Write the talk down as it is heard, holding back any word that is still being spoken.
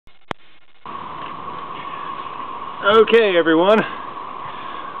Okay, everyone,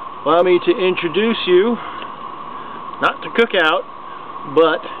 allow me to introduce you, not to Cookout,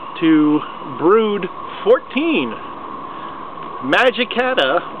 but to Brood 14,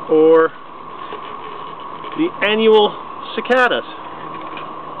 Magicicada, or the annual cicadas.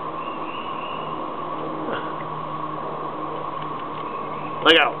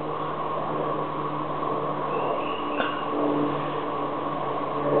 Look out.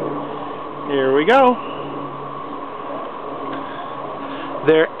 Here we go.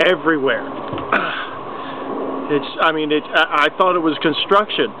 They're everywhere. I thought it was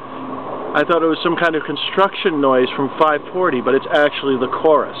construction. I thought it was some kind of construction noise from 540, but it's actually the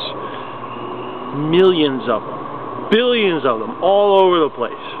chorus. Millions of them. Billions of them, all over the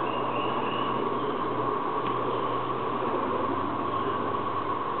place.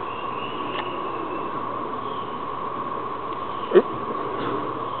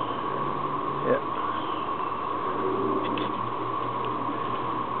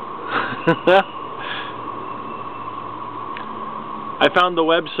 I found the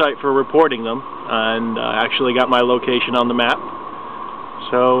website for reporting them, and actually got my location on the map.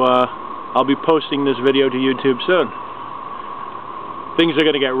 So I'll be posting this video to YouTube soon. Things are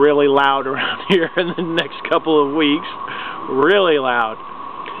going to get really loud around here in the next couple of weeks. Really loud.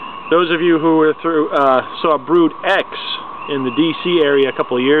 Those of you who were saw Brood X in the DC area a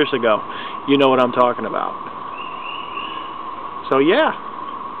couple of years ago, you know what I'm talking about. So yeah.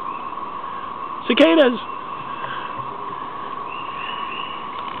 Cicadas!